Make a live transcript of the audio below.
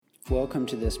Welcome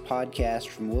to this podcast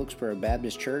from Wilkesboro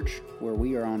Baptist Church, where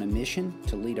we are on a mission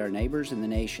to lead our neighbors and the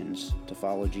nations to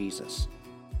follow Jesus.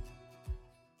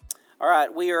 All right,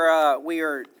 we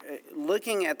are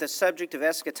looking at the subject of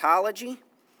eschatology,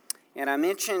 and I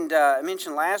mentioned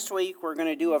last week we're going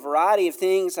to do a variety of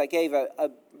things. I gave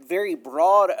a very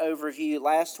broad overview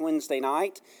last Wednesday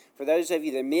night. For those of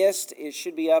you that missed, it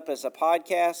should be up as a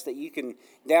podcast that you can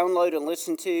download and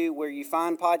listen to where you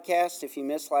find podcasts if you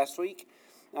missed last week.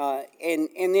 And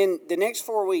then the next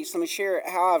 4 weeks, let me share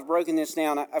how I've broken this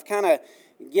down. I've kind of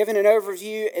given an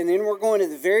overview, and then we're going to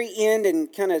the very end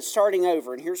and kind of starting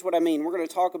over. And here's what I mean. We're going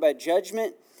to talk about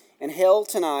judgment and hell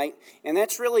tonight, and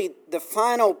that's really the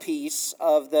final piece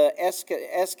of the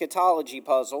eschatology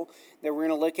puzzle that we're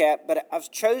going to look at. But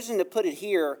I've chosen to put it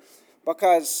here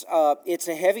because it's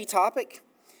a heavy topic.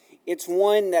 It's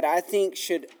one that I think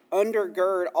should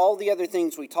undergird all the other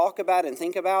things we talk about and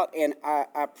think about, and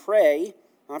I pray,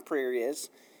 my prayer is,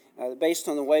 based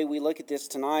on the way we look at this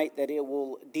tonight, that it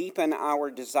will deepen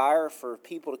our desire for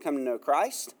people to come to know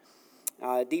Christ,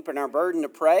 deepen our burden to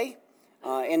pray,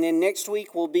 and then next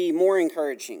week will be more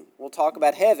encouraging. We'll talk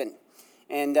about heaven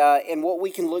and what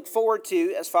we can look forward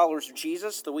to as followers of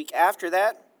Jesus. The week after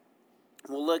that,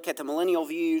 we'll look at the millennial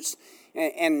views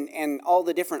and all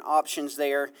the different options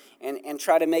there and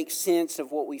try to make sense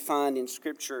of what we find in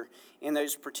Scripture in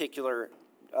those particular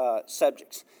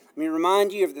subjects. Let me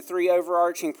remind you of the three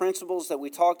overarching principles that we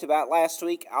talked about last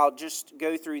week. I'll just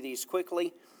go through these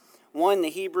quickly. One, the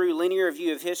Hebrew linear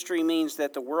view of history means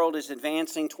that the world is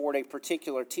advancing toward a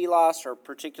particular telos or a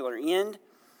particular end.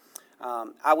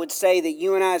 I would say that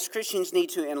you and I as Christians need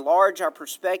to enlarge our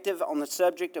perspective on the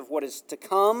subject of what is to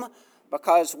come,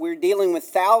 because we're dealing with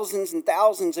thousands and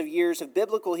thousands of years of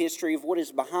biblical history of what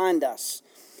is behind us.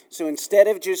 So instead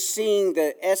of just seeing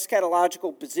the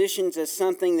eschatological positions as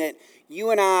something that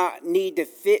you and I need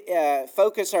to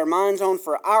focus our minds on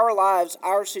for our lives,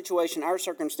 our situation, our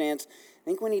circumstance, I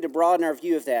think we need to broaden our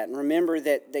view of that and remember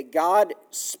that God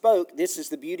spoke. This is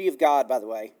the beauty of God, by the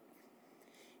way.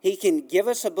 He can give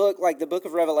us a book like the book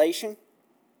of Revelation,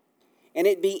 and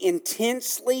it be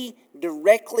intensely,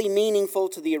 directly meaningful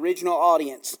to the original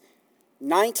audience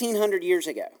 1,900 years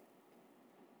ago.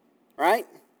 Right?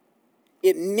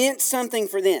 It meant something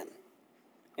for them.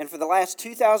 And for the last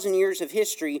 2,000 years of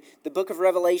history, the book of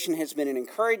Revelation has been an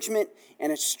encouragement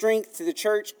and a strength to the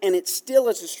church, and it still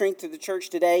is a strength to the church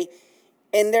today.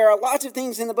 And there are lots of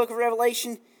things in the book of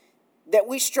Revelation that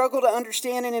we struggle to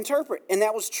understand and interpret. And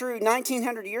that was true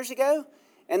 1,900 years ago,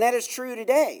 and that is true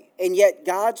today. And yet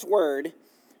God's Word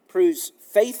proves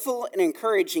faithful and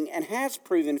encouraging, and has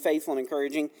proven faithful and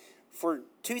encouraging for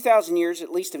 2,000 years,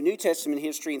 at least, of New Testament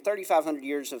history and 3,500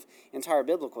 years of entire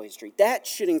biblical history. That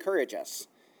should encourage us.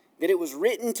 That it was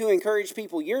written to encourage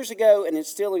people years ago, and it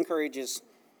still encourages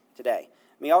today.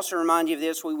 Let me also remind you of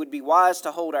this. We would be wise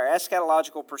to hold our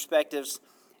eschatological perspectives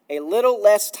a little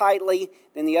less tightly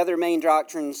than the other main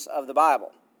doctrines of the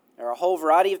Bible. There are a whole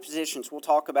variety of positions. We'll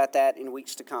talk about that in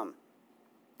weeks to come.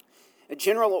 A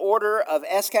general order of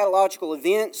eschatological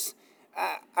events.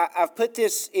 I've put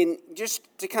this in just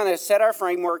to kind of set our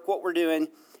framework, what we're doing.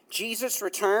 Jesus'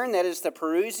 return, that is the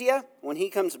parousia, when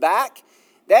he comes back.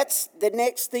 That's the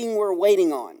next thing we're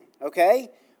waiting on, okay?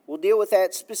 We'll deal with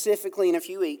that specifically in a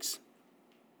few weeks.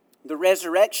 The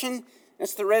resurrection,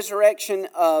 that's the resurrection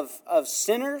of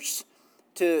sinners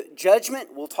to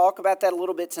judgment. We'll talk about that a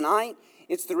little bit tonight.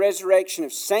 It's the resurrection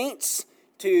of saints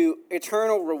to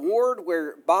eternal reward,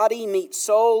 where body meets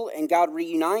soul and God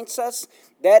reunites us.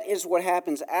 That is what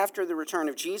happens after the return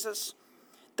of Jesus.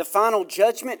 The final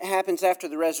judgment happens after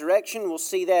the resurrection. We'll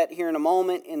see that here in a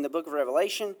moment in the book of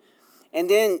Revelation. And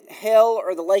then hell,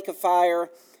 or the lake of fire,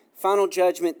 final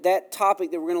judgment, that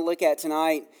topic that we're going to look at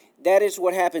tonight, that is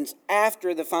what happens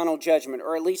after the final judgment,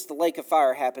 or at least the lake of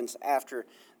fire happens after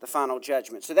the final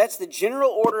judgment. So that's the general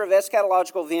order of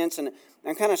eschatological events, and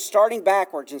I'm kind of starting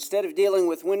backwards. Instead of dealing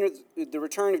with the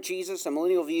return of Jesus and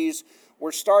millennial views,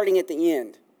 we're starting at the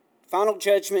end. Final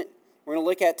judgment, we're going to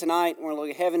look at tonight, we're going to look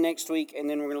at heaven next week, and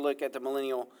then we're going to look at the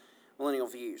millennial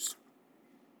views.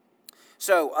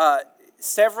 So,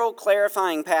 several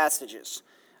clarifying passages.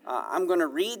 I'm going to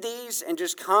read these and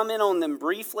just comment on them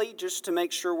briefly just to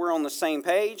make sure we're on the same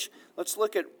page. Let's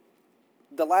look at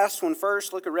the last one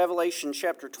first. Look at Revelation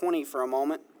chapter 20 for a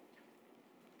moment.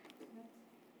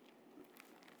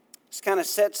 This kind of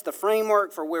sets the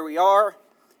framework for where we are.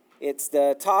 It's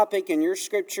the topic in your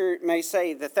scripture. It may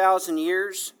say the 1,000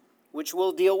 years, which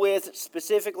we'll deal with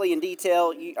specifically in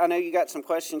detail. I know you got some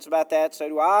questions about that, so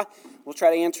do I. We'll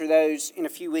try to answer those in a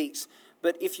few weeks.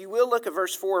 But if you will look at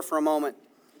verse 4 for a moment.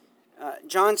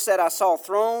 John said, I saw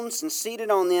thrones, and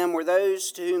seated on them were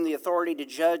those to whom the authority to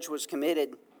judge was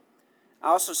committed. I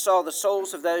also saw the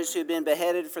souls of those who had been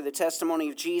beheaded for the testimony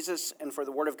of Jesus and for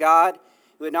the word of God,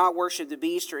 who had not worshipped the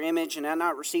beast or image and had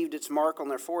not received its mark on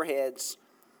their foreheads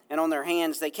and on their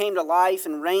hands. They came to life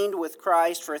and reigned with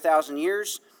Christ for 1,000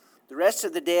 years. The rest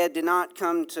of the dead did not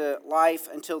come to life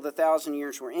until the 1,000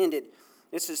 years were ended.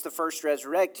 This is the first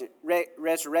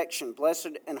resurrection.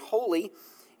 Blessed and holy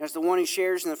as the one who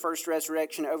shares in the first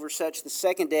resurrection. Over such the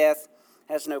second death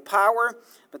has no power,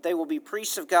 but they will be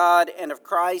priests of God and of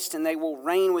Christ, and they will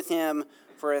reign with him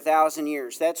for 1,000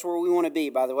 years. That's where we want to be,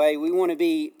 by the way. We want to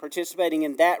be participating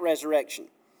in that resurrection,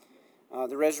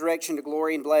 the resurrection to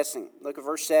glory and blessing. Look at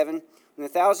verse 7. When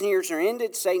 1,000 years are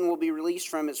ended, Satan will be released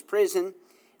from his prison and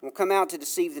will come out to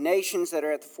deceive the nations that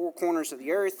are at the four corners of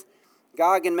the earth,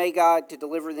 Gog and Magog,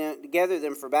 to gather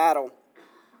them for battle.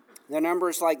 Their number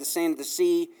is like the sand of the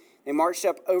sea. They marched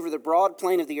up over the broad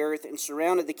plain of the earth and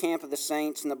surrounded the camp of the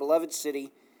saints and the beloved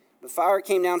city. But fire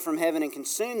came down from heaven and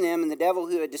consumed them, and the devil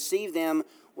who had deceived them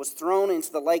was thrown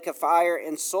into the lake of fire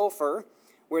and sulfur,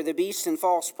 where the beast and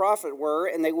false prophet were,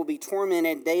 and they will be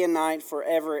tormented day and night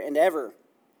forever and ever.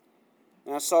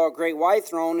 And I saw a great white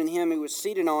throne, and him who was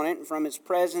seated on it, and from his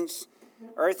presence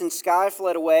earth and sky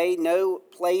fled away. No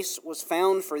place was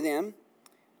found for them.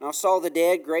 And I saw the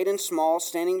dead, great and small,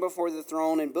 standing before the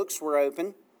throne, and books were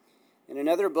open. And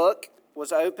another book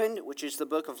was opened, which is the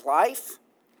book of life.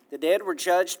 The dead were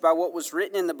judged by what was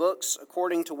written in the books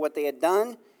according to what they had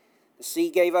done. The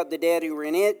sea gave up the dead who were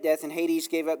in it. Death and Hades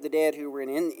gave up the dead who were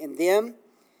in them.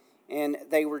 And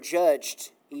they were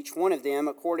judged, each one of them,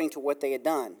 according to what they had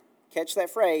done. Catch that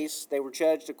phrase. They were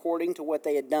judged according to what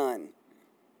they had done.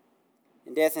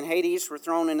 And death and Hades were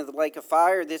thrown into the lake of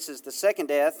fire. This is the second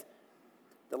death,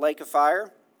 the lake of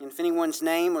fire. And if anyone's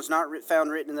name was not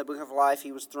found written in the book of life,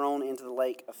 he was thrown into the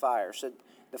lake of fire. So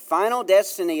the final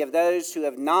destiny of those who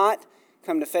have not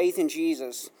come to faith in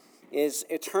Jesus is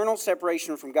eternal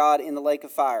separation from God in the lake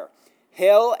of fire.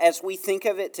 Hell, as we think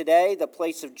of it today, the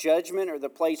place of judgment or the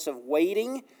place of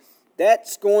waiting,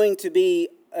 that's going to be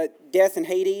death and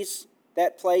Hades.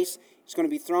 That place is going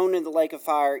to be thrown into the lake of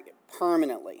fire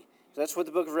permanently. So that's what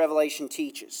the book of Revelation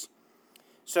teaches.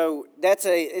 So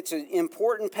it's an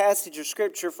important passage of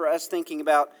Scripture for us thinking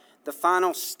about the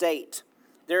final state.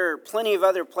 There are plenty of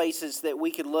other places that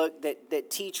we could look that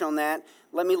teach on that.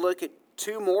 Let me look at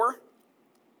two more.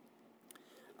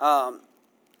 1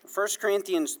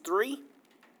 Corinthians 3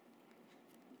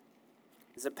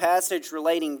 is a passage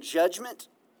relating judgment.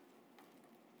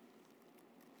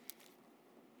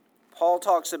 Paul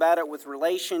talks about it with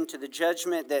relation to the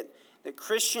judgment that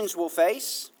Christians will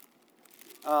face,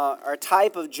 or a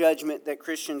type of judgment that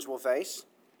Christians will face.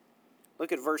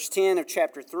 Look at verse 10 of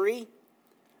chapter 3.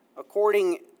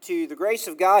 According to the grace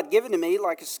of God given to me,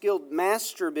 like a skilled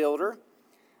master builder,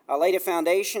 I laid a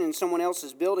foundation and someone else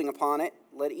is building upon it.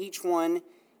 Let each one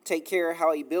take care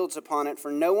how he builds upon it,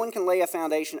 for no one can lay a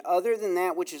foundation other than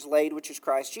that which is laid, which is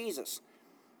Christ Jesus.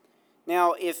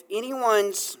 Now, if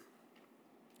anyone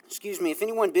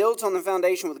builds on the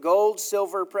foundation with gold,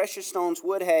 silver, precious stones,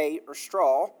 wood, hay, or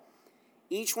straw,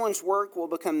 each one's work will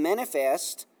become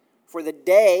manifest, for the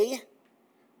day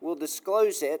will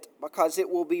disclose it, because it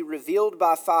will be revealed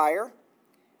by fire,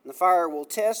 and the fire will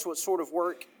test what sort of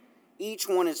work each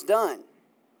one has done.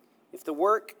 If the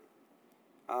work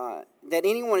that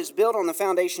anyone has built on the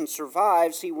foundation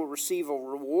survives, he will receive a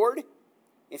reward.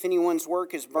 If anyone's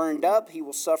work is burned up, he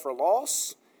will suffer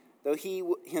loss, though he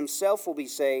himself will be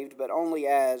saved, but only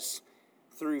as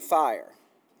through fire.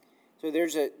 So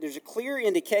there's a clear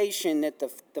indication that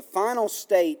the final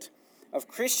state of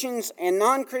Christians and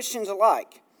non-Christians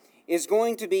alike is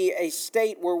going to be a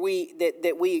state where we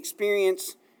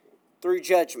experience through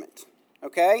judgment.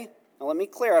 Okay? Now let me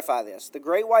clarify this. The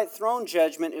great white throne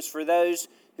judgment is for those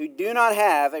who do not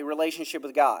have a relationship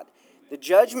with God. The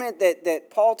judgment that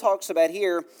Paul talks about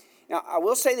here, now I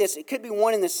will say this, it could be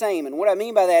one and the same. And what I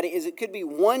mean by that is it could be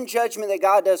one judgment that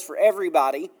God does for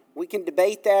everybody. We can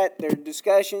debate that. There are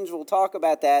discussions. We'll talk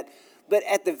about that. But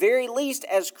at the very least,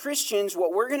 as Christians,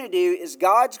 what we're going to do is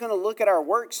God's going to look at our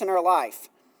works in our life.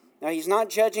 Now, He's not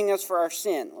judging us for our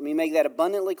sin. Let me make that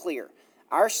abundantly clear.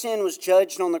 Our sin was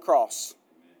judged on the cross.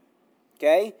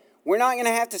 Okay? We're not going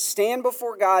to have to stand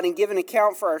before God and give an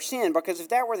account for our sin, because if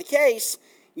that were the case,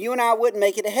 you and I wouldn't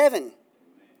make it to heaven.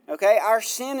 Okay? Our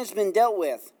sin has been dealt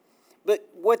with. But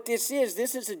what this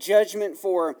is a judgment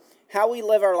for how we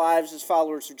live our lives as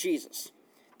followers of Jesus.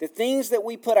 The things that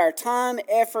we put our time,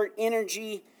 effort,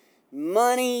 energy,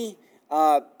 money,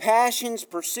 passions,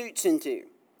 pursuits into.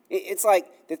 It's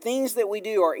like the things that we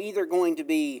do are either going to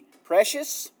be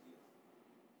precious,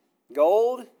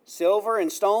 Gold, silver,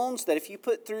 and stones that if you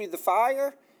put through the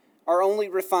fire are only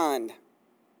refined.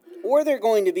 Or they're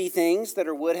going to be things that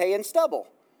are wood, hay, and stubble.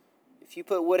 If you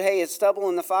put wood, hay, and stubble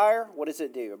in the fire, what does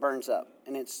it do? It burns up.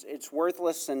 And it's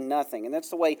worthless and nothing. And that's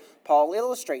the way Paul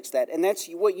illustrates that. And that's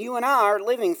what you and I are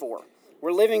living for.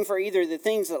 We're living for either the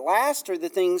things that last or the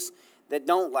things that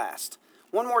don't last.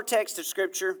 One more text of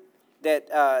Scripture that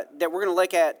we're going to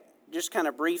look at just kind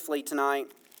of briefly tonight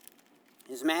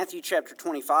is Matthew chapter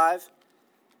 25.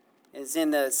 It's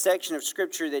in the section of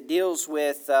Scripture that deals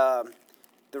with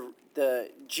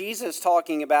the Jesus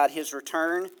talking about his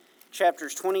return.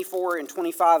 Chapters 24 and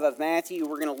 25 of Matthew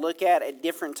we're going to look at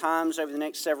different times over the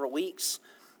next several weeks.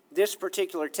 This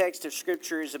particular text of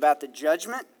Scripture is about the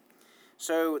judgment.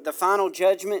 So the final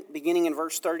judgment beginning in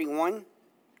verse 31.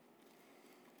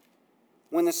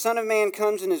 When the Son of Man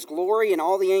comes in his glory and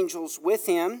all the angels with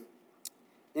him,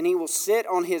 then he will sit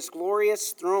on his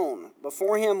glorious throne.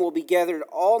 Before him will be gathered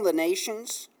all the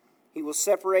nations. He will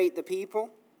separate the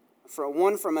people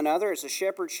one from another as a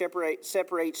shepherd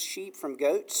separates sheep from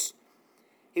goats.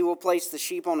 He will place the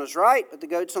sheep on his right, but the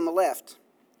goats on the left.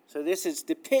 So this is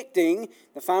depicting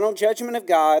the final judgment of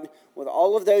God with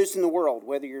all of those in the world,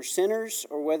 whether you're sinners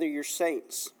or whether you're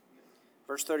saints.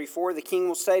 Verse 34, the king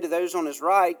will say to those on his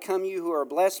right, "Come you who are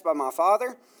blessed by my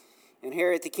Father,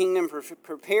 inherit the kingdom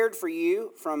prepared for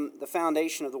you from the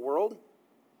foundation of the world.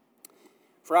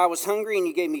 For I was hungry and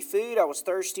you gave me food. I was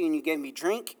thirsty and you gave me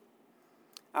drink.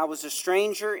 I was a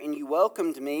stranger and you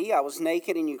welcomed me. I was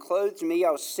naked and you clothed me.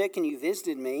 I was sick and you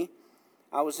visited me.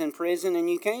 I was in prison and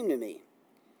you came to me."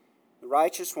 The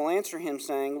righteous will answer him,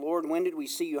 saying, "Lord, when did we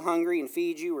see you hungry and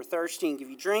feed you, or thirsty and give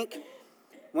you drink?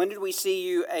 When did we see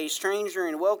you a stranger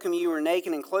and welcome you, or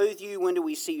naked and clothe you? When did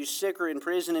we see you sick or in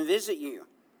prison and visit you?"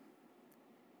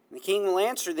 And the king will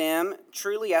answer them,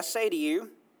 "Truly I say to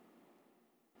you,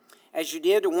 as you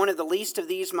did to one of the least of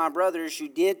these my brothers, you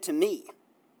did to me."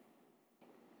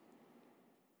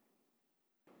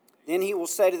 Then he will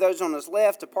say to those on his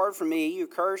left, "Depart from me, you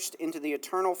cursed, into the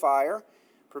eternal fire,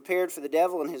 prepared for the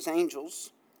devil and his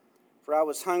angels. For I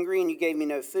was hungry, and you gave me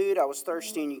no food. I was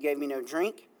thirsty, and you gave me no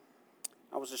drink.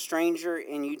 I was a stranger,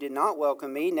 and you did not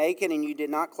welcome me. Naked, and you did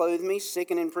not clothe me.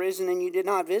 Sick and in prison, and you did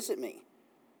not visit me."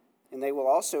 And they will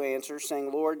also answer,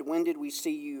 saying, "Lord, when did we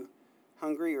see you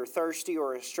hungry or thirsty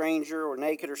or a stranger or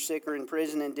naked or sick or in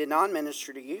prison and did not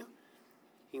minister to you?"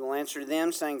 He will answer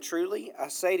them, saying, "Truly I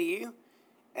say to you,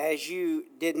 as you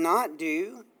did not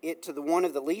do it to the one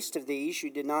of the least of these, you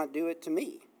did not do it to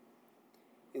me.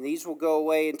 And these will go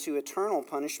away into eternal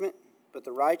punishment, but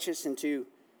the righteous into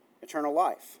eternal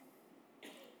life."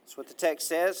 That's what the text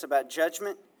says about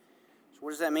judgment. So what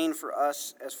does that mean for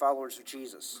us as followers of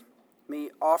Jesus? Let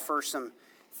me offer some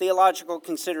theological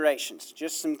considerations,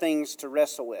 just some things to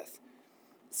wrestle with.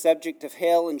 The subject of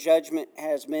hell and judgment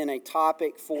has been a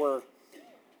topic for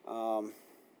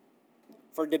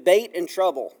debate and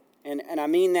trouble. And I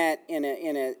mean that in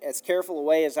a as careful a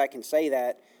way as I can say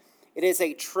that. It is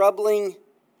a troubling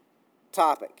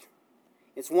topic.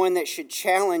 It's one that should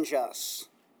challenge us.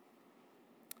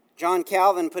 John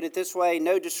Calvin put it this way: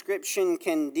 "No description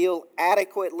can deal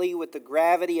adequately with the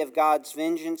gravity of God's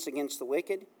vengeance against the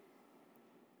wicked.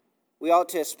 We ought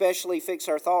to especially fix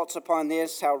our thoughts upon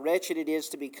this, how wretched it is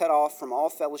to be cut off from all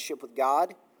fellowship with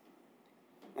God.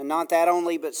 And not that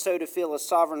only, but so to feel a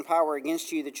sovereign power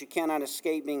against you that you cannot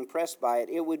escape being pressed by it.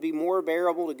 It would be more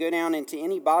bearable to go down into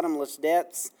any bottomless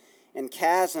depths and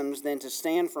chasms than to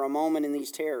stand for a moment in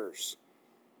these terrors.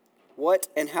 What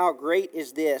and how great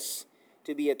is this,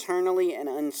 to be eternally and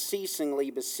unceasingly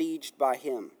besieged by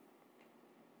him."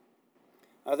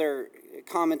 Other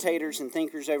commentators and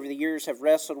thinkers over the years have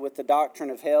wrestled with the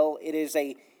doctrine of hell. It is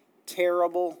a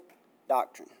terrible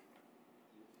doctrine.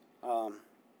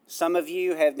 Some of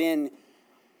you have been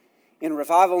in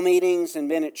revival meetings and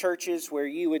been at churches where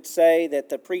you would say that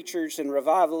the preachers and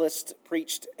revivalists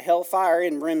preached hellfire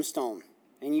and brimstone.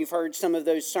 And you've heard some of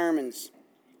those sermons.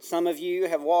 Some of you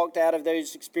have walked out of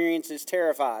those experiences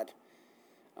terrified.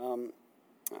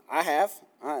 I have.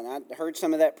 I heard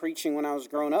some of that preaching when I was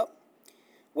growing up.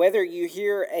 Whether you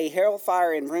hear a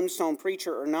hellfire and brimstone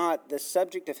preacher or not, the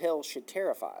subject of hell should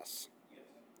terrify us.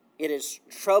 It is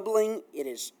troubling, it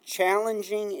is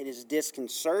challenging, it is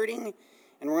disconcerting,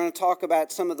 and we're going to talk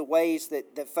about some of the ways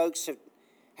that folks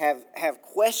have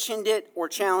questioned it or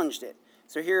challenged it.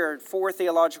 So here are 4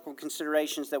 theological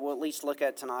considerations that we'll at least look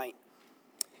at tonight.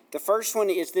 The first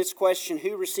one is this question: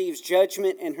 who receives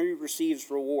judgment and who receives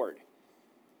reward?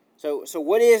 So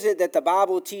what is it that the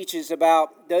Bible teaches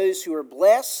about those who are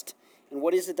blessed, and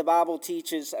what is it the Bible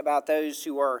teaches about those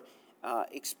who are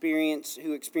experience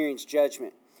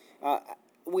judgment?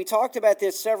 we talked about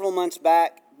this several months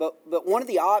back, but one of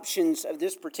the options of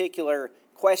this particular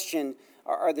question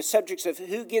are the subjects of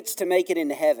who gets to make it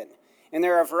into heaven. And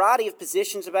there are a variety of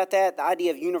positions about that. The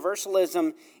idea of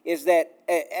universalism is that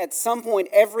at some point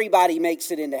everybody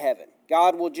makes it into heaven.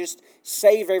 God will just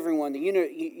save everyone.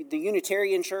 The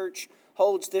Unitarian Church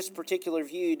holds this particular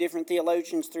view. Different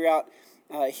theologians throughout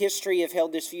history have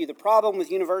held this view. The problem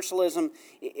with universalism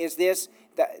is this: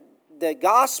 the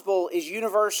gospel is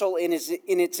universal in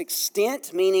its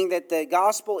extent, meaning that the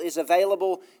gospel is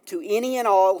available to any and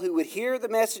all who would hear the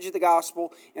message of the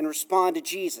gospel and respond to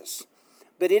Jesus.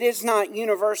 But it is not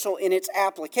universal in its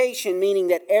application, meaning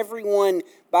that everyone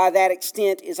by that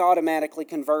extent is automatically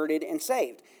converted and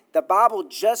saved. The Bible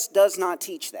just does not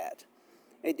teach that.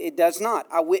 It does not.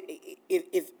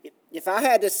 If I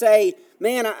had to say,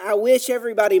 man, I wish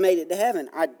everybody made it to heaven,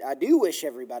 I do wish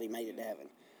everybody made it to heaven.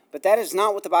 But that is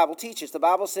not what the Bible teaches. The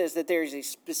Bible says that there is a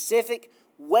specific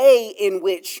way in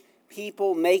which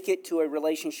people make it to a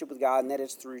relationship with God, and that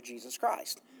is through Jesus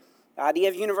Christ. The idea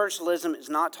of universalism is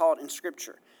not taught in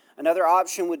Scripture. Another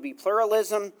option would be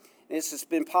pluralism. This has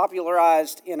been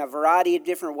popularized in a variety of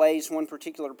different ways. One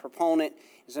particular proponent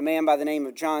is a man by the name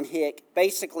of John Hick.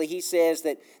 Basically, he says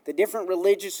that the different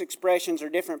religious expressions are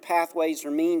different pathways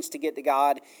or means to get to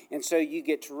God, and so you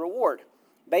get to reward.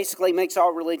 Basically, makes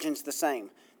all religions the same.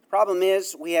 The problem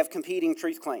is we have competing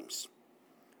truth claims.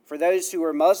 For those who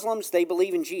are Muslims, they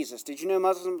believe in Jesus. Did you know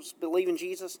Muslims believe in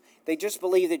Jesus? They just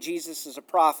believe that Jesus is a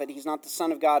prophet. He's not the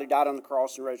Son of God who died on the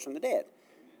cross and rose from the dead.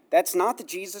 That's not the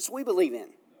Jesus we believe in.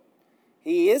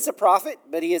 He is a prophet,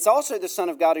 but he is also the Son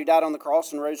of God who died on the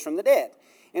cross and rose from the dead.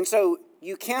 And so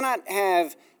you cannot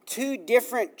have two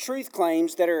different truth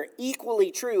claims that are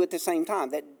equally true at the same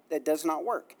time. That does not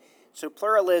work. So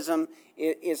pluralism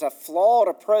is a flawed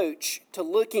approach to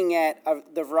looking at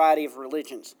the variety of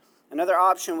religions. Another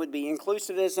option would be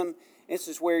inclusivism. This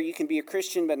is where you can be a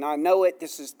Christian but not know it.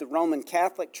 This is the Roman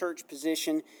Catholic Church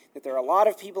position, that there are a lot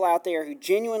of people out there who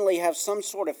genuinely have some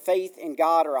sort of faith in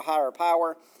God or a higher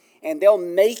power, and they'll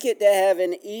make it to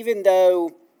heaven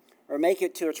or make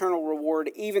it to eternal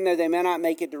reward, even though they may not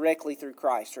make it directly through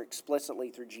Christ or explicitly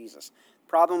through Jesus. The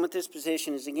problem with this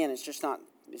position is, again, it's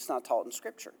not taught in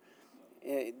Scripture.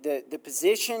 The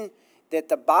position that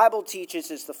the Bible teaches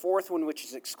is the fourth one, which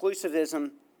is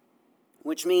exclusivism,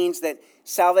 which means that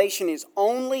salvation is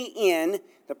only in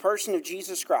the person of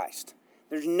Jesus Christ.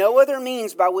 There's no other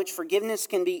means by which forgiveness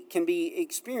can be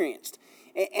experienced.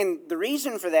 And the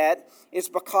reason for that is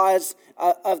because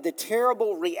of the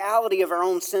terrible reality of our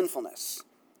own sinfulness.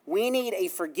 We need a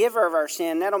forgiver of our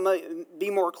sin. That'll be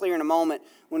more clear in a moment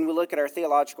when we look at our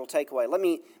theological takeaway. Let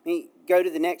me go to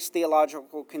the next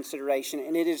theological consideration,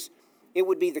 and it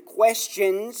would be the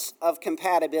questions of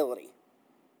compatibility.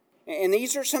 And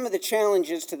these are some of the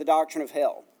challenges to the doctrine of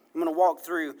hell. I'm going to walk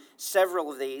through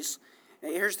several of these.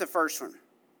 Here's the first one.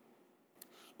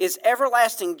 Is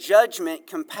everlasting judgment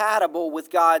compatible with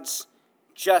God's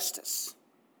justice?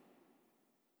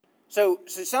 So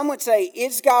some would say,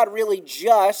 is God really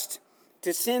just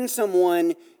to send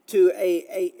someone to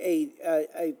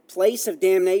a place of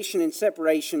damnation and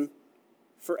separation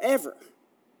forever?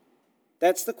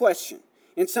 That's the question.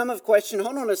 And some have questioned,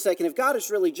 hold on a second, if God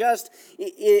is really just,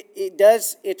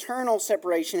 does eternal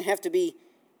separation have to be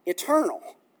eternal?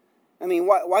 I mean,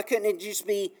 why couldn't it just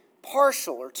be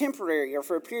partial or temporary or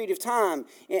for a period of time?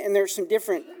 And there's some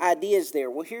different ideas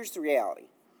there. Well, here's the reality.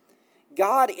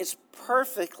 God is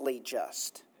perfectly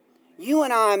just. You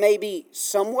and I may be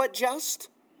somewhat just.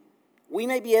 We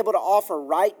may be able to offer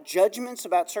right judgments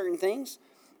about certain things,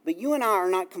 but you and I are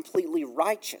not completely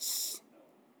righteous.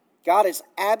 God is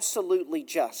absolutely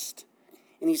just,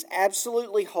 and He's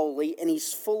absolutely holy, and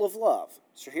He's full of love.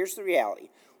 So here's the reality.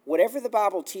 Whatever the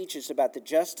Bible teaches about the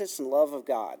justice and love of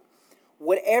God,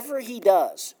 whatever He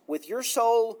does with your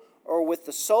soul or with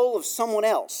the soul of someone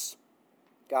else,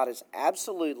 God is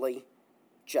absolutely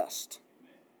just.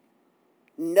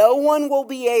 No one will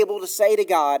be able to say to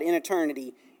God in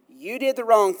eternity, you did the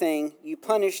wrong thing, you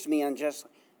punished me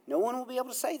unjustly. No one will be able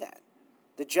to say that.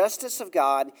 The justice of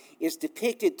God is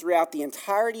depicted throughout the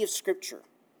entirety of Scripture.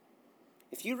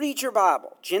 If you read your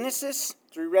Bible, Genesis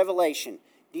through Revelation,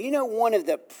 do you know one of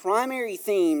the primary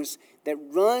themes that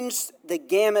runs the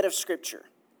gamut of Scripture?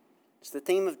 It's the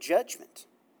theme of judgment.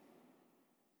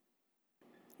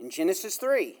 In Genesis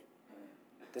 3,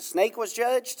 the snake was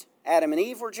judged, Adam and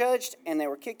Eve were judged, and they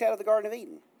were kicked out of the Garden of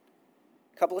Eden.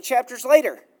 A couple of chapters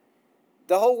later,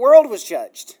 the whole world was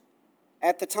judged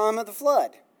at the time of the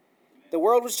flood. The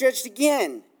world was judged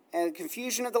again, and the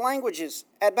confusion of the languages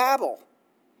at Babel.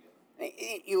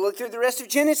 You look through the rest of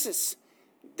Genesis,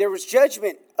 there was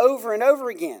judgment over and over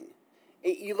again.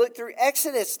 You look through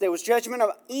Exodus, there was judgment of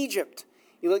Egypt.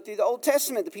 You look through the Old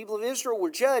Testament, the people of Israel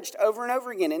were judged over and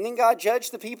over again. And then God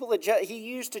judged the people that He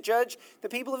used to judge the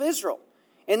people of Israel.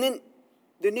 And then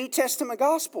the New Testament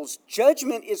Gospels,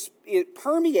 judgment it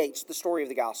permeates the story of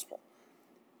the Gospel.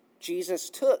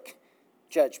 Jesus took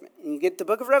judgment. And you get the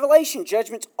book of Revelation,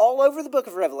 judgment's all over the book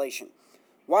of Revelation.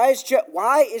 Why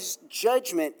is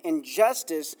judgment and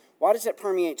justice, why does it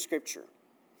permeate Scripture?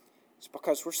 It's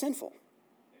because we're sinful.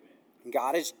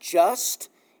 God is just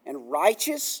and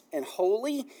righteous and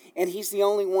holy, and He's the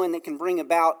only one that can bring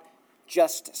about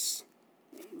justice.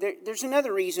 There's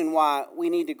another reason why we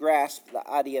need to grasp the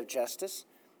idea of justice.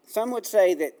 Some would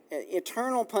say that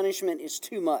eternal punishment is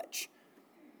too much.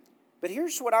 But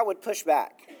here's what I would push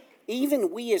back.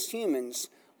 Even we as humans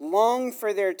long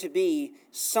for there to be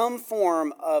some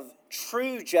form of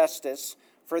true justice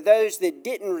for those that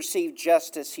didn't receive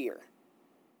justice here.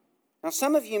 Now,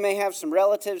 some of you may have some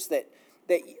relatives that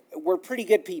were pretty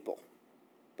good people,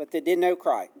 but that did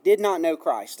not know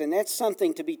Christ. And that's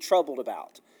something to be troubled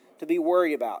about, to be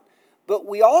worried about. But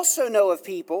we also know of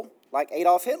people, like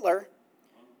Adolf Hitler,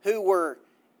 who were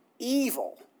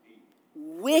evil,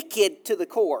 wicked to the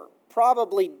core,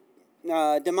 probably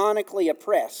demonically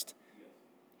oppressed.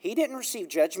 He didn't receive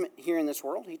judgment here in this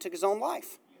world. He took his own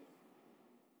life.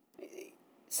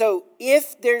 So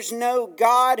if there's no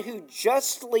God who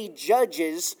justly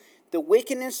judges the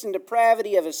wickedness and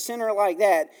depravity of a sinner like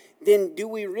that, then do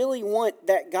we really want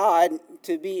that God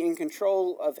to be in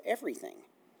control of everything?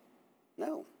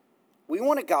 No. We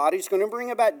want a God who's going to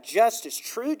bring about justice,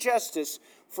 true justice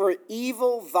for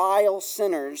evil, vile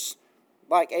sinners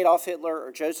like Adolf Hitler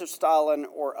or Joseph Stalin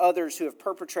or others who have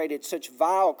perpetrated such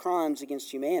vile crimes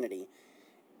against humanity.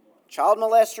 Child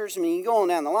molesters, I mean, you go on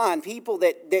down the line, people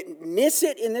that miss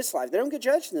it in this life. They don't get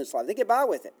judged in this life. They get by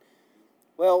with it.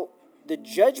 Well, the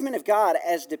judgment of God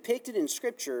as depicted in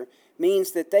Scripture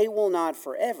means that they will not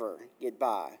forever get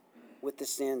by with the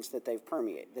sins that they've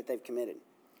committed.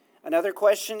 Another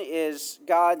question is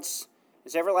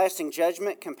everlasting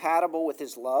judgment compatible with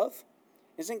His love?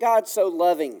 Isn't God so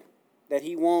loving that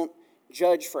He won't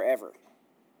judge forever?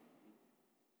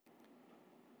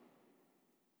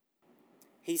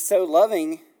 He's so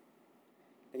loving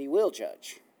that He will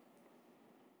judge.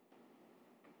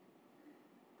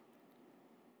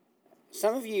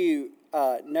 Some of you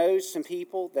know some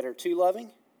people that are too loving.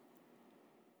 It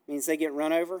means they get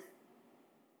run over.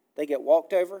 They get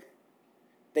walked over.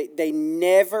 They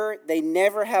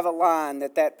never have a line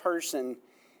that person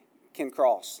can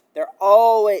cross.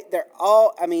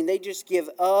 They just give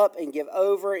up and give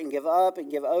over and give up and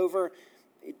give over.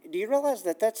 Do you realize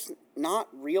that that's not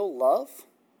real love?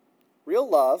 Real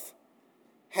love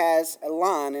has a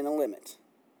line and a limit.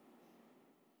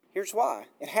 Here's why.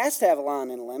 It has to have a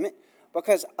line and a limit,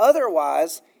 because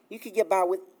otherwise you could get by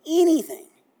with anything.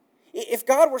 If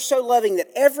God were so loving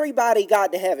that everybody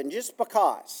got to heaven just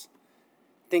because,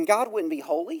 then God wouldn't be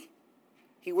holy.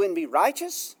 He wouldn't be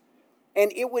righteous.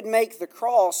 And it would make the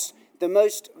cross the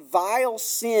most vile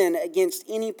sin against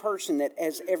any person that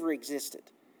has ever existed.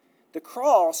 The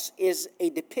cross is a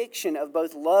depiction of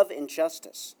both love and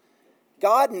justice.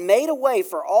 God made a way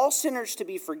for all sinners to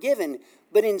be forgiven,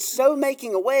 but in so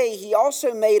making a way, He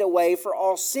also made a way for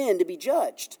all sin to be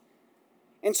judged.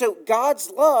 And so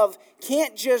God's love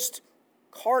can't just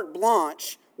carte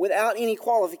blanche without any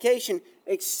qualification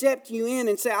accept you in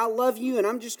and say, I love you and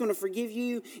I'm just going to forgive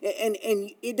you. And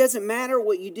it doesn't matter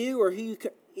what you do or who you...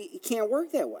 It can't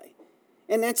work that way.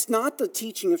 And that's not the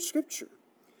teaching of Scripture.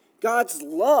 God's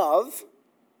love,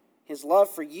 His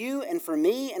love for you and for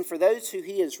me and for those who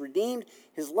He has redeemed,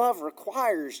 His love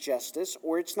requires justice,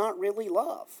 or it's not really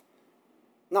love.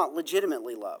 Not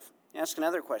legitimately love. Ask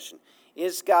another question.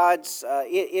 Is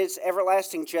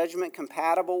everlasting judgment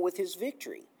compatible with His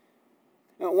victory?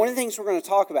 Now, one of the things we're going to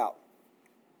talk about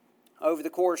over the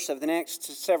course of the next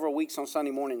several weeks on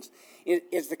Sunday mornings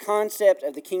is the concept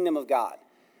of the kingdom of God.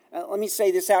 Let me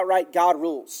say this outright. God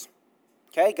rules.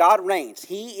 Okay? God reigns.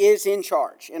 He is in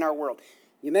charge in our world.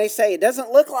 You may say it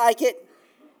doesn't look like it.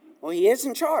 Well, He is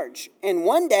in charge. And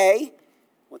one day,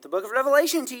 what the book of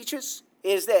Revelation teaches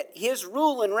is that His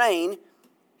rule and reign,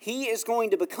 He is going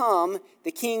to become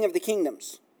the King of the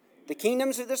kingdoms. The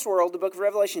kingdoms of this world, the book of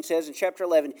Revelation says in chapter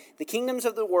 11, the kingdoms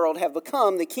of the world have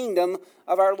become the kingdom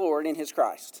of our Lord and His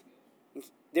Christ.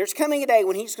 There's coming a day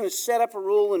when He's going to set up a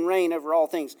rule and reign over all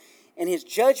things. And His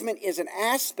judgment is an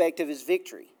aspect of His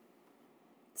victory.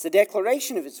 It's a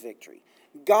declaration of His victory.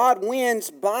 God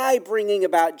wins by bringing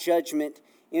about judgment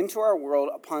into our world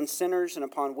upon sinners and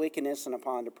upon wickedness and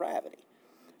upon depravity.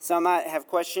 Some might have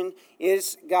questioned,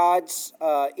 is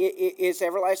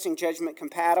everlasting judgment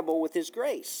compatible with His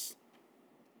grace?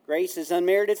 Grace is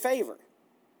unmerited favor.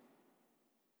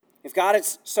 If God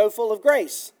is so full of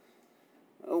grace,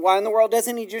 why in the world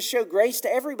doesn't He just show grace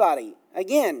to everybody?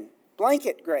 Again,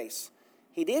 blanket grace.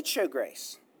 He did show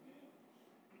grace.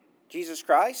 Jesus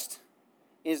Christ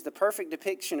is the perfect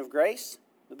depiction of grace.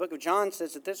 The book of John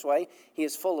says it this way: He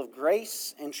is full of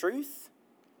grace and truth.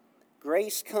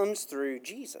 Grace comes through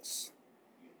Jesus.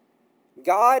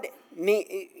 God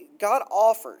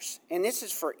offers, and this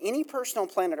is for any person on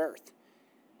planet Earth.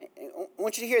 I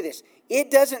want you to hear this.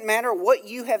 It doesn't matter what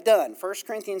you have done. 1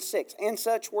 Corinthians 6, and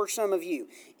such were some of you.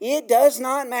 It does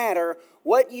not matter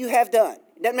what you have done.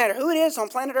 It doesn't matter who it is on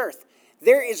planet Earth.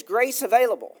 There is grace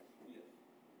available.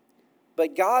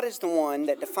 But God is the one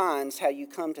that defines how you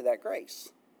come to that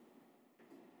grace.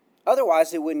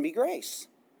 Otherwise, it wouldn't be grace.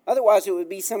 Otherwise, it would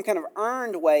be some kind of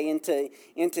earned way into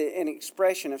an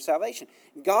expression of salvation.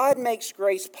 God makes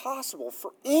grace possible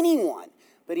for anyone,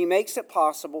 but He makes it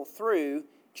possible through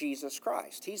Jesus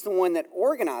Christ. He's the one that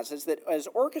organizes, that has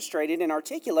orchestrated and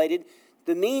articulated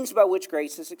the means by which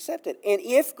grace is accepted. And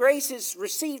if grace is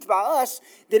received by us,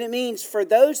 then it means for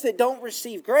those that don't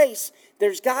receive grace,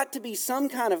 there's got to be some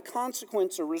kind of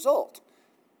consequence or result.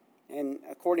 And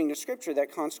according to Scripture,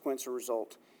 that consequence or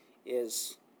result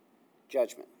is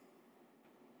judgment.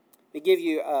 Let me give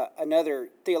you another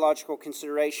theological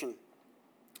consideration,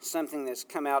 something that's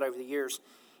come out over the years.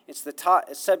 It's the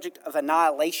subject of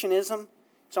annihilationism.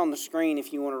 It's on the screen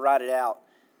if you want to write it out.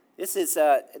 This is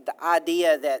the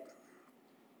idea that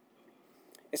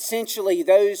essentially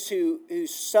those who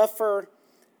suffer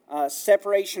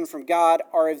separation from God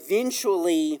are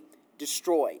eventually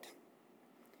destroyed.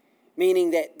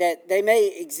 Meaning that they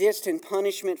may exist in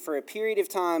punishment for a period of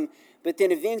time, but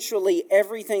then eventually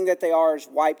everything that they are is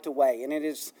wiped away. And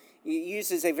it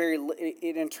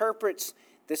interprets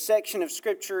the section of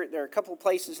Scripture. There are a couple of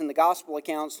places in the Gospel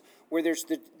accounts where there's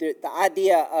the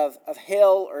idea of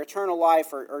hell or eternal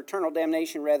life or eternal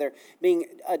damnation rather being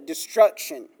a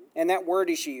destruction. And that word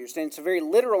is used. And it's a very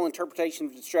literal interpretation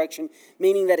of destruction,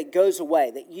 meaning that it goes away,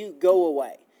 that you go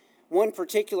away. One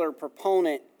particular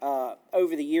proponent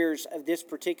over the years of this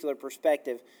particular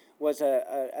perspective was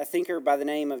a thinker by the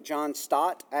name of John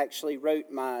Stott. I actually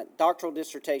wrote my doctoral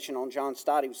dissertation on John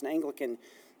Stott. He was an Anglican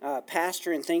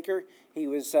pastor and thinker. He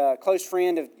was a close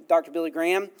friend of Dr. Billy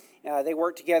Graham. They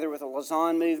worked together with the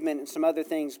Lausanne movement and some other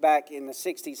things back in the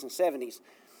 60s and 70s.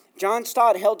 John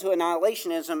Stott held to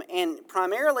annihilationism, and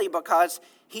primarily because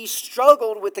he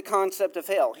struggled with the concept of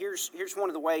hell. Here's one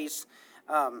of the ways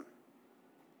that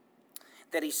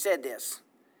he said this.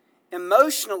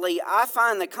 Emotionally, I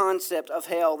find the concept of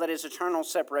hell, that is eternal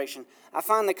separation, I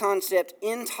find the concept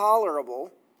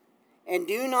intolerable and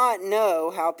do not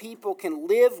know how people can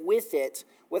live with it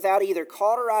without either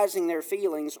cauterizing their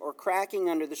feelings or cracking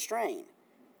under the strain.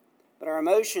 But our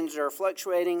emotions are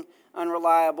fluctuating,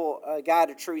 unreliable, guide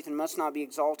to truth, and must not be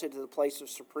exalted to the place of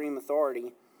supreme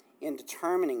authority in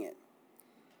determining it.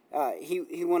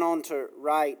 He went on to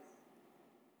write,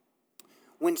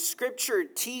 when Scripture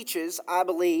teaches, I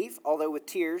believe, although with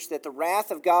tears, that the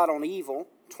wrath of God on evil,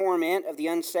 torment of the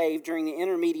unsaved during the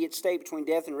intermediate state between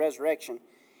death and resurrection,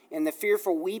 and the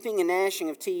fearful weeping and gnashing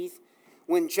of teeth,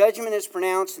 when judgment is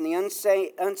pronounced and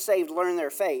the unsaved learn their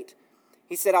fate,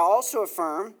 he said, I also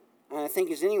affirm, and I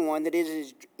think as anyone, that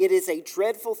it is a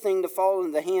dreadful thing to fall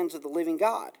into the hands of the living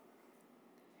God.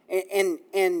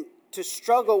 And to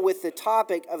struggle with the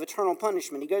topic of eternal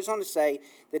punishment. He goes on to say,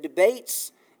 the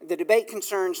debate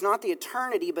concerns not the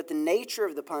eternity, but the nature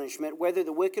of the punishment, whether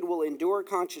the wicked will endure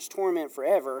conscious torment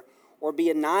forever or be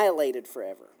annihilated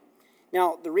forever.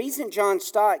 Now, the reason John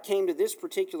Stott came to this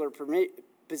particular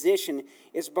position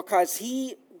is because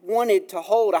he wanted to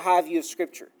hold a high view of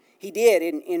Scripture. He did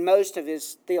in most of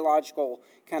his theological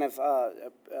kind of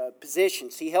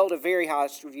positions. He held a very high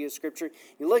view of Scripture.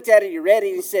 You looked at it, you read it,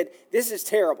 and he said, this is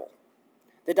terrible.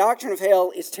 The doctrine of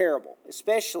hell is terrible,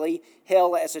 especially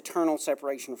hell as eternal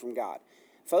separation from God.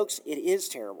 Folks, it is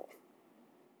terrible.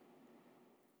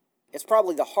 It's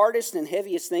probably the hardest and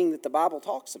heaviest thing that the Bible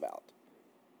talks about.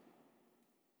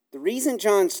 The reason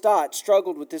John Stott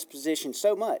struggled with this position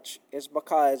so much is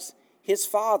because his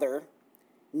father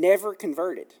never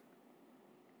converted.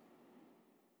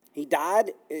 He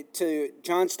died, to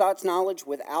John Stott's knowledge,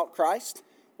 without Christ,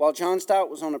 while John Stott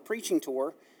was on a preaching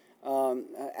tour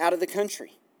out of the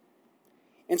country.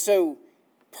 And so,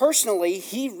 personally,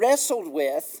 he wrestled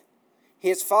with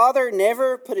his father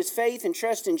never put his faith and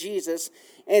trust in Jesus,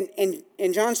 and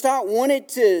John Stott wanted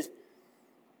to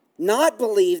not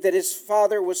believe that his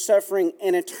father was suffering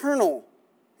an eternal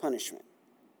punishment,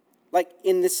 like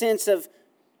in the sense of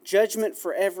judgment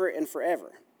forever and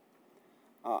forever.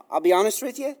 I'll be honest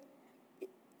with you,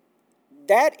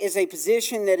 that is a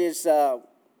position that is,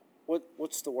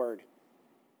 what's the word?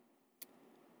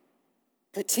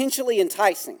 Potentially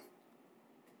enticing.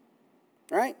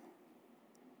 Right?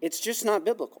 It's just not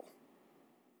biblical.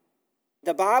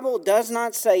 The Bible does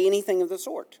not say anything of the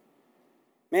sort.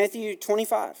 Matthew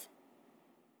 25,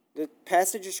 the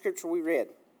passage of Scripture we read.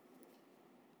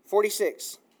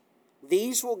 46,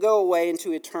 these will go away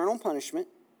into eternal punishment,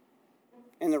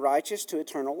 and the righteous to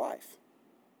eternal life.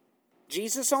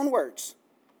 Jesus' own words.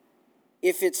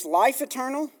 If it's life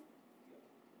eternal,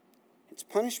 it's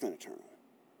punishment eternal.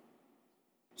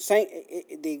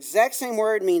 The exact same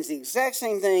word means the exact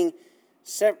same thing,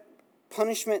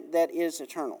 punishment that is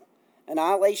eternal.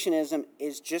 Annihilationism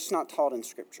is just not taught in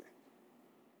Scripture.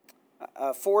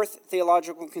 Fourth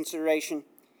theological consideration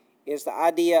is the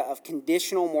idea of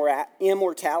conditional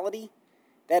immortality.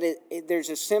 That is, there's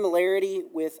a similarity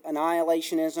with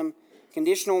annihilationism.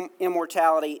 Conditional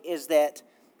immortality is that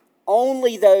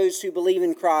only those who believe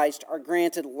in Christ are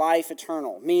granted life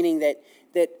eternal, meaning that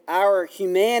our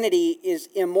humanity is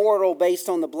immortal based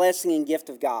on the blessing and gift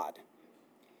of God.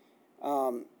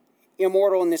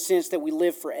 Immortal in the sense that we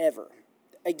live forever.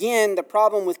 Again, the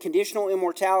problem with conditional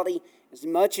immortality, as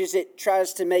much as it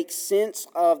tries to make sense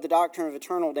of the doctrine of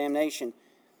eternal damnation,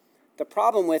 the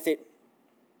problem with it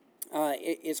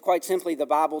is quite simply the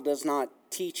Bible does not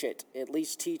teach it, at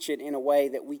least teach it in a way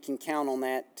that we can count on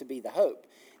that to be the hope.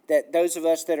 That those of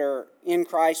us that are in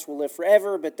Christ will live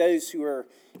forever, but those who are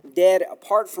dead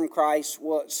apart from Christ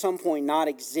will at some point not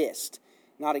exist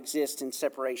in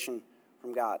separation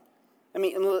from God. I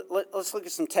mean, let's look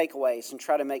at some takeaways and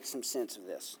try to make some sense of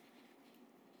this.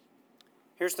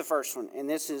 Here's the first one, and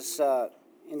this is,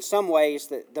 in some ways,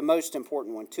 the most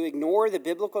important one. To ignore the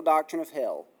biblical doctrine of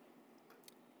hell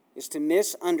is to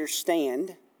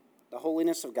misunderstand the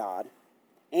holiness of God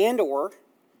and or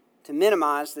to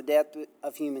minimize the depth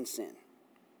of human sin.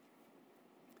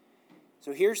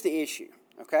 So here's the issue,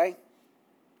 okay?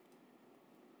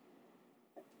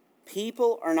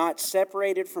 People are not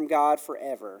separated from God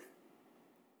forever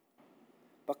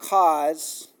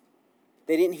because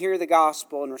they didn't hear the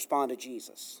gospel and respond to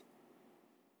Jesus.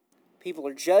 People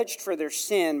are judged for their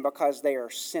sin because they are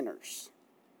sinners.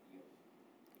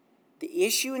 The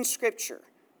issue in Scripture,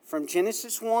 from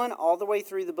Genesis 1 all the way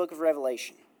through the book of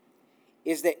Revelation,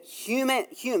 is that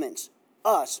humans,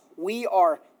 us, we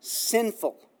are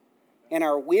sinful in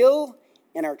our will,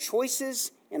 in our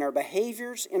choices, in our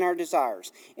behaviors, in our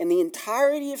desires. And the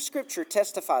entirety of Scripture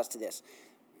testifies to this.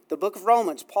 The book of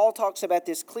Romans, Paul talks about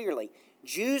this clearly.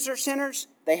 Jews are sinners,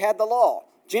 they had the law.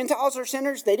 Gentiles are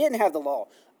sinners, they didn't have the law.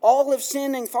 All have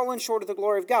sinned and fallen short of the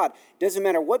glory of God. Doesn't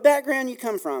matter what background you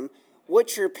come from,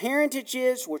 what your parentage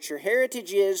is, what your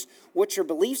heritage is, what your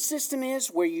belief system is,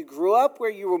 where you grew up, where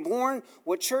you were born,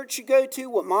 what church you go to,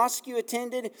 what mosque you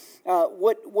attended,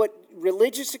 what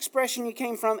religious expression you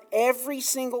came from. Every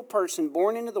single person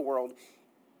born into the world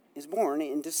is born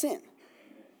into sin.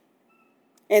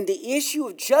 And the issue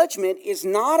of judgment is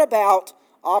not about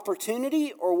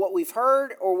opportunity or what we've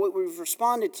heard or what we've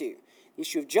responded to. The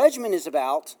issue of judgment is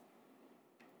about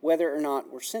whether or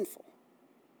not we're sinful.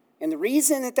 And the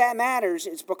reason that matters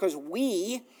is because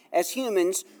we, as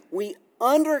humans, we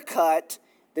undercut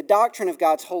the doctrine of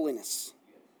God's holiness.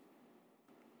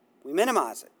 We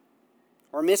minimize it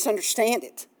or misunderstand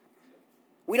it.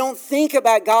 We don't think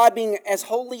about God being as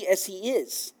holy as He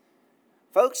is.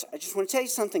 Folks, I just want to tell you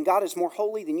something. God is more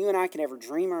holy than you and I can ever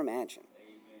dream or imagine.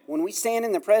 When we stand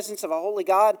in the presence of a holy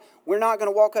God, we're not going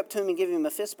to walk up to Him and give Him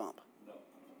a fist bump.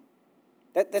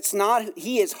 That's not,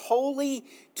 He is holy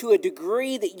to a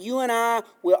degree that you and I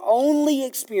will only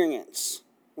experience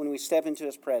when we step into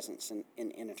His presence in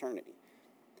eternity.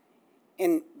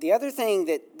 And the other thing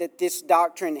that this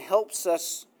doctrine helps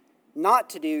us not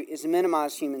to do is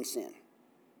minimize human sin.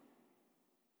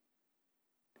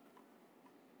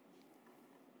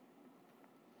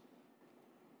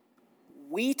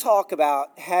 We talk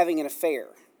about having an affair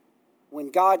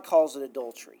when God calls it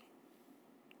adultery.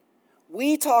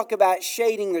 We talk about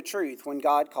shading the truth when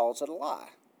God calls it a lie.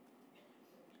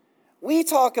 We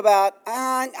talk about,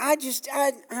 I just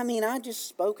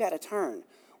spoke out of turn.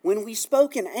 When we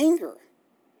spoke in anger,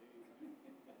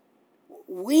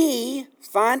 we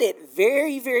find it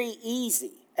very, very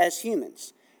easy as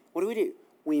humans. What do?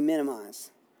 We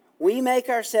minimize. We make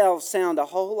ourselves sound a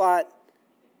whole lot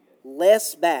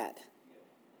less bad.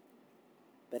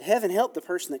 But heaven help the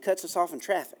person that cuts us off in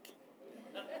traffic.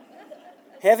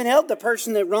 Heaven help the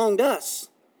person that wronged us.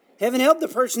 Heaven help the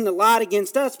person that lied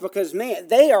against us, because, man,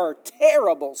 they are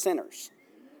terrible sinners.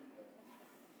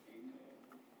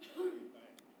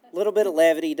 A little bit of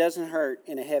levity doesn't hurt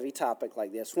in a heavy topic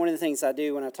like this. One of the things I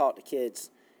do when I talk to kids,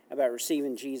 about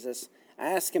receiving Jesus, I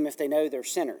ask them if they know they're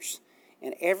sinners.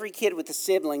 And every kid with a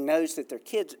sibling knows that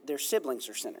their siblings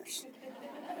are sinners.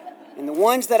 And the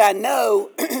ones that I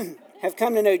know have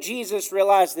come to know Jesus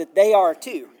realize that they are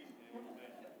too.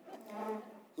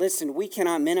 Listen, we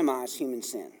cannot minimize human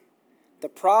sin. The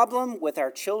problem with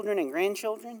our children and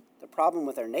grandchildren, the problem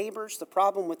with our neighbors, the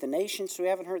problem with the nations who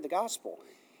haven't heard the gospel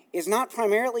is not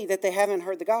primarily that they haven't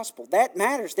heard the gospel. That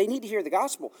matters. They need to hear the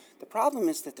gospel. The problem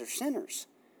is that they're sinners.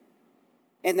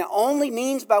 And the only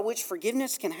means by which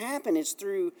forgiveness can happen is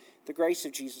through the grace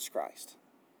of Jesus Christ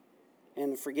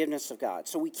and the forgiveness of God.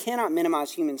 So we cannot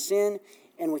minimize human sin,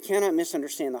 and we cannot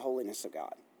misunderstand the holiness of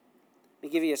God. Let me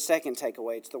give you a second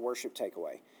takeaway. It's the worship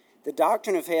takeaway. The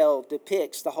doctrine of hell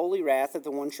depicts the holy wrath of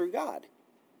the one true God.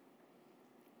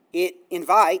 It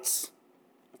invites,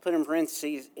 I put in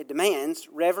parentheses, it demands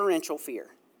reverential fear.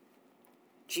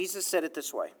 Jesus said it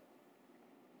this way.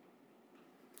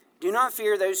 Do not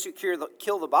fear those who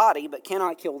kill the body, but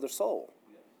cannot kill the soul.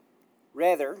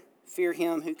 Rather, fear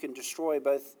him who can destroy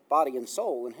both body and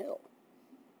soul in hell.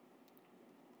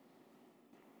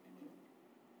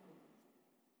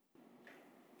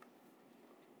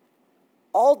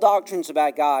 All doctrines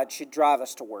about God should drive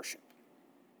us to worship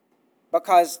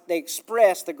because they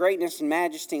express the greatness and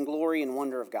majesty and glory and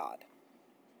wonder of God.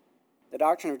 The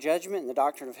doctrine of judgment and the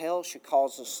doctrine of hell should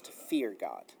cause us to fear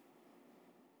God.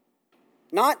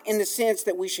 Not in the sense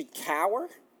that we should cower,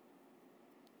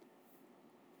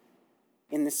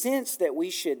 in the sense that we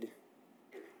should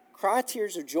cry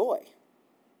tears of joy.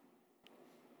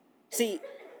 See,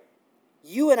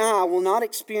 you and I will not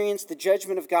experience the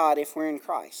judgment of God if we're in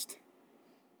Christ,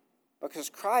 because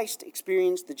Christ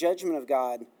experienced the judgment of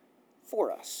God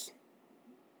for us.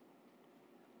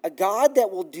 A God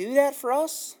that will do that for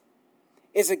us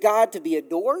is a God to be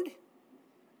adored,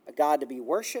 a God to be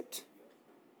worshipped,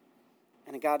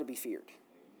 and a God to be feared.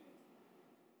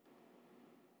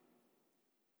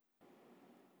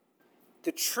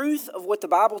 The truth of what the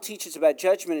Bible teaches about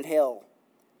judgment and hell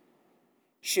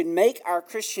should make our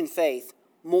Christian faith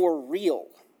more real,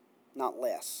 not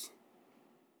less.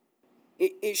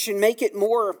 It should make it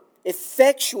more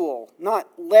effectual, not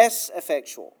less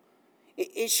effectual.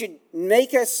 It should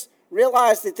make us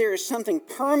realize that there is something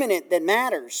permanent that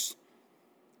matters.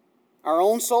 Our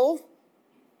own soul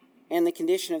and the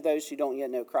condition of those who don't yet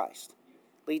know Christ.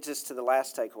 Leads us to the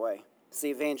last takeaway. It's the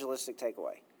evangelistic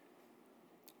takeaway.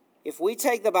 If we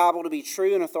take the Bible to be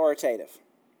true and authoritative,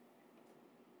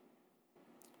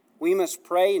 we must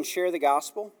pray and share the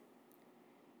gospel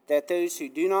that those who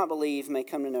do not believe may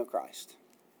come to know Christ.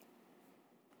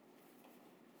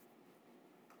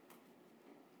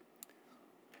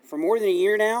 For more than a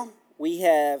year now, we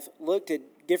have looked at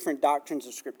different doctrines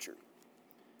of Scripture.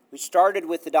 We started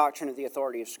with the doctrine of the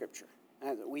authority of Scripture.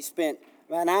 We spent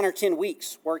about 9 or 10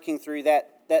 weeks working through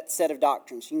that set of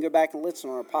doctrines. You can go back and listen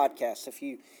on our podcast if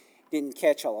you didn't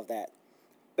catch all of that.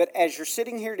 But as you're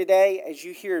sitting here today, as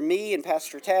you hear me and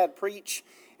Pastor Tad preach,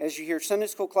 as you hear Sunday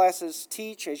school classes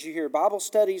teach, as you hear Bible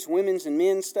studies, women's and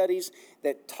men's studies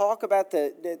that talk about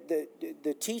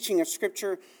the teaching of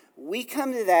Scripture, we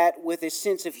come to that with a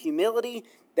sense of humility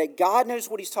that God knows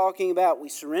what He's talking about. We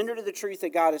surrender to the truth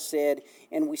that God has said,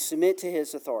 and we submit to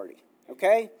His authority.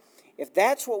 Okay? If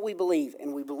that's what we believe,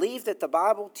 and we believe that the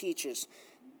Bible teaches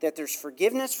that there's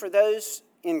forgiveness for those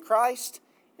in Christ,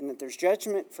 and that there's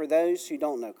judgment for those who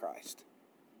don't know Christ,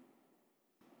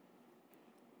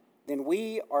 then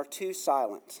we are too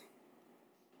silent.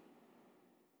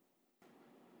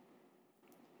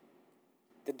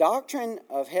 The doctrine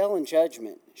of hell and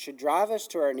judgment should drive us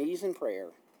to our knees in prayer.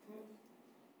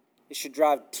 It should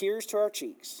drive tears to our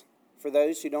cheeks for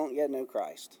those who don't yet know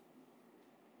Christ.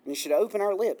 And it should open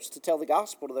our lips to tell the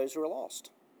gospel to those who are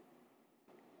lost.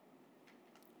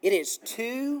 It is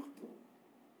too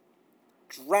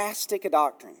drastic a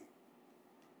doctrine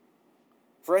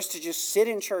for us to just sit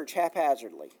in church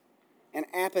haphazardly and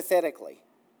apathetically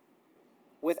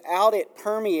without it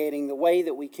permeating the way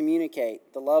that we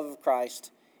communicate the love of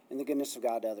Christ and the goodness of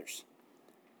God to others.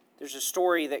 There's a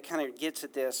story that kind of gets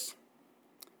at this.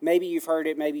 Maybe you've heard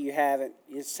it, maybe you haven't.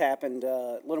 It's happened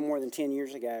a little more than 10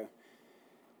 years ago.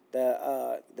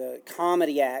 The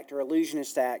comedy act or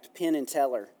illusionist act, Penn and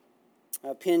Teller.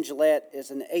 Penn Jillette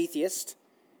is an atheist,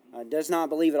 does not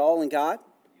believe at all in God.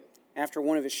 After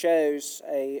one of his shows,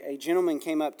 a gentleman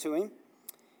came up to him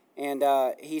and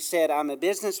he said, "I'm a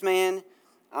businessman.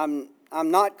 I'm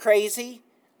not crazy.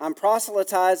 I'm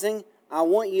proselytizing. I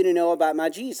want you to know about my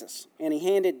Jesus." And he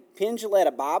handed Penn Jillette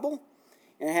a Bible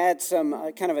and it had some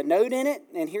kind of a note in it.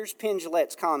 And here's Penn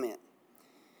Jillette's comment.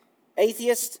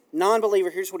 Atheist,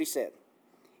 non-believer, here's what he said.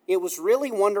 "It was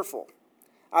really wonderful.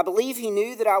 I believe he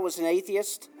knew that I was an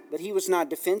atheist, but he was not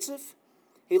defensive.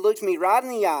 He looked me right in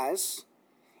the eyes,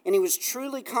 and he was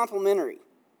truly complimentary.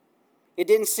 It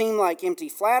didn't seem like empty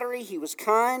flattery. He was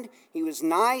kind. He was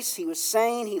nice. He was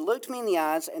sane. He looked me in the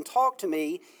eyes and talked to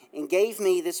me and gave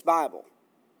me this Bible.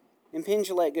 And Penn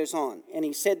Jillette goes on, and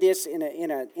he said this in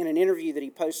an interview that he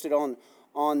posted on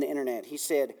the internet. He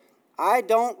said, "I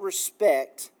don't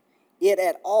respect it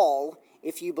at all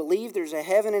if you believe there's a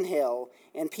heaven and hell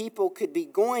and people could be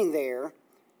going there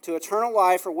to eternal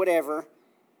life or whatever,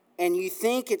 and you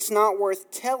think it's not worth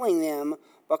telling them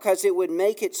because it would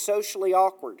make it socially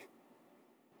awkward.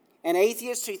 And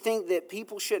atheists who think that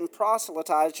people shouldn't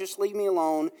proselytize, just leave me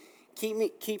alone,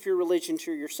 keep your religion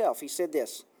to yourself." He said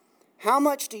this, "How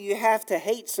much do you have to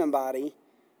hate somebody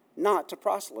not to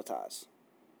proselytize?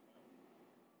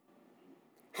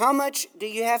 How much do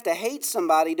you have to hate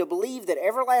somebody to believe that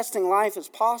everlasting life is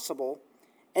possible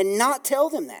and not tell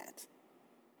them that?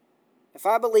 If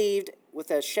I believed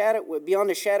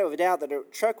beyond a shadow of a doubt that a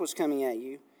truck was coming at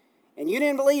you, and you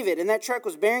didn't believe it, and that truck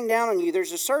was bearing down on you,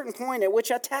 there's a certain point at which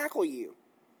I tackle you.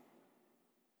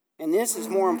 And this is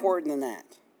more important than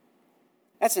that."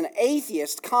 That's an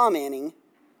atheist commenting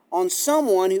on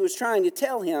someone who was trying to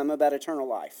tell him about eternal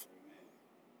life.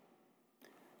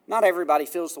 Not everybody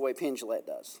feels the way Penn Jillette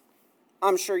does.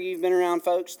 I'm sure you've been around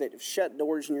folks that have shut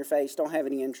doors in your face, don't have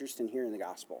any interest in hearing the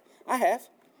gospel. I have.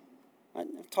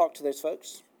 I've talked to those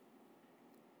folks.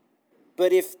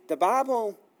 But if the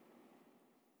Bible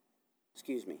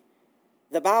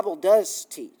does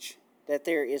teach that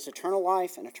there is eternal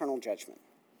life and eternal judgment.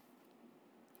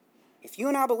 If you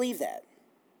and I believe that,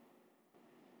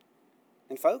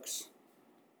 and folks,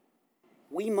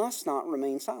 we must not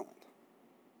remain silent.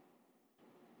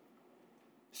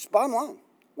 It's the bottom line.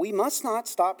 We must not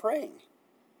stop praying.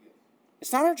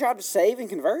 It's not our job to save and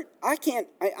convert.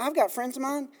 I've got friends of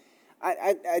mine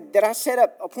that I set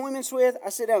up appointments with, I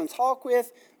sit down and talk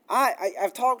with.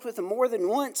 I've talked with them more than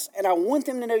once, and I want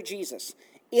them to know Jesus.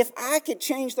 If I could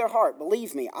change their heart,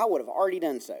 believe me, I would have already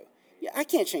done so. Yeah, I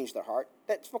can't change their heart.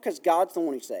 That's because God's the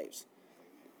one who saves.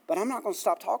 But I'm not going to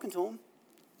stop talking to them.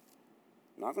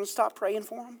 I'm not going to stop praying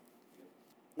for them.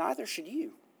 Neither should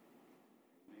you.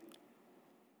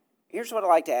 Here's what I'd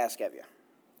like to ask of you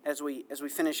as we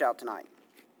finish out tonight.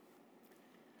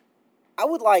 I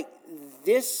would like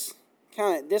this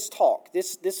talk,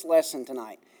 this lesson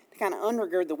tonight, to kind of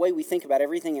undergird the way we think about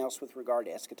everything else with regard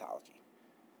to eschatology.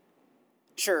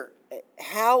 Sure,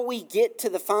 how we get to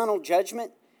the final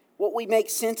judgment, what we make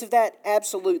sense of that,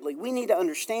 absolutely. We need to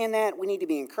understand that. We need to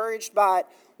be encouraged by it.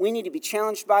 We need to be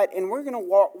challenged by it, and we're going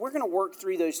to work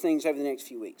through those things over the next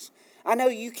few weeks. I know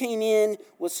you came in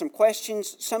with some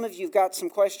questions. Some of you have got some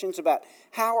questions about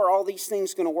how are all these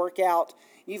things going to work out.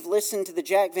 You've listened to the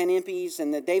Jack Van Impe's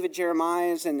and the David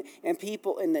Jeremiah's and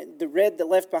people in the Read the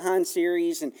Left Behind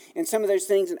series and some of those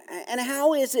things. And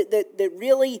how is it that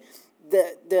really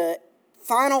the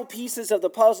final pieces of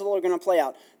the puzzle are going to play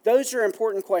out? Those are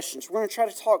important questions. We're going to try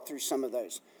to talk through some of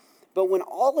those. But when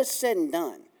all is said and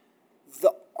done,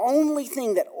 the only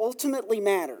thing that ultimately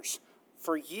matters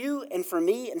for you and for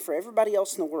me and for everybody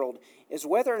else in the world is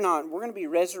whether or not we're going to be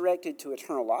resurrected to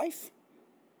eternal life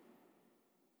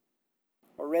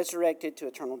or resurrected to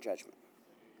eternal judgment.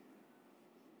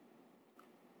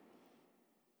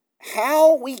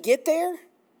 How we get there,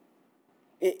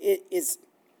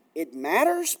 it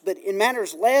matters, but it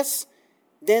matters less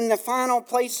than the final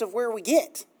place of where we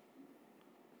get.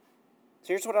 So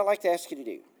here's what I'd like to ask you to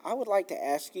do. I would like to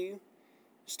ask you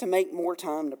just to make more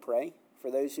time to pray for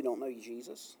those who don't know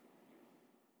Jesus.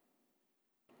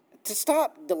 To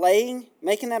stop delaying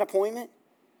making that appointment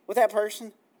with that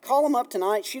person. Call them up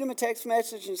tonight, shoot them a text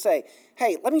message and say,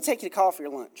 "Hey, let me take you to coffee or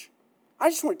lunch. I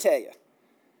just want to tell you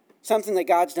something that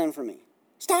God's done for me."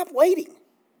 Stop waiting.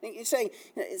 You say,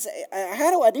 "How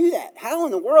do I do that? How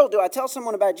in the world do I tell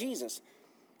someone about Jesus?"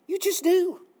 You just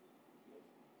do.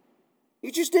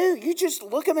 You just do. You just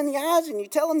look them in the eyes and you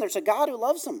tell them there's a God who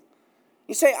loves them.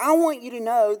 You say, "I want you to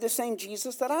know the same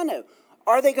Jesus that I know."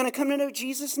 Are they going to come to know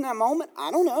Jesus in that moment? I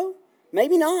don't know.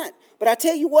 Maybe not. But I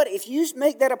tell you what, if you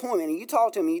make that appointment and you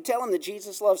talk to them and you tell them that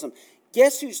Jesus loves them,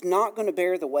 guess who's not going to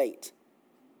bear the weight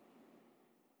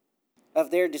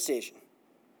of their decision?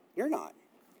 You're not.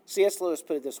 C.S. Lewis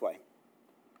put it this way.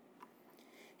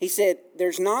 He said,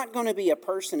 there's not going to be a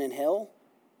person in hell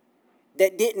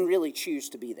that didn't really choose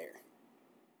to be there.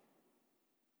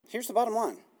 Here's the bottom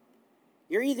line.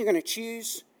 You're either going to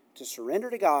choose to surrender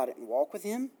to God and walk with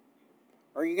Him,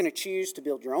 or you're going to choose to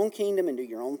build your own kingdom and do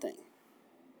your own thing.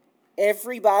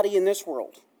 Everybody in this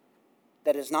world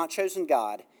that has not chosen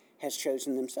God has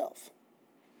chosen themselves.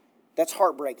 That's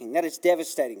heartbreaking. That is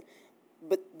devastating.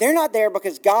 But they're not there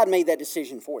because God made that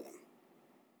decision for them.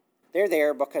 They're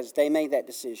there because they made that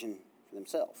decision for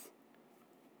themselves.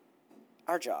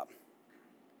 Our job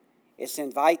is to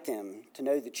invite them to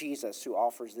know the Jesus who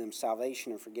offers them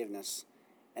salvation and forgiveness,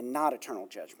 and not eternal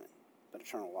judgment, but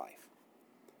eternal life.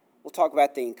 We'll talk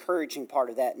about the encouraging part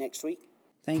of that next week.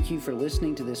 Thank you for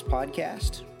listening to this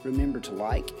podcast. Remember to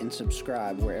like and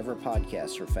subscribe wherever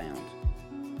podcasts are found.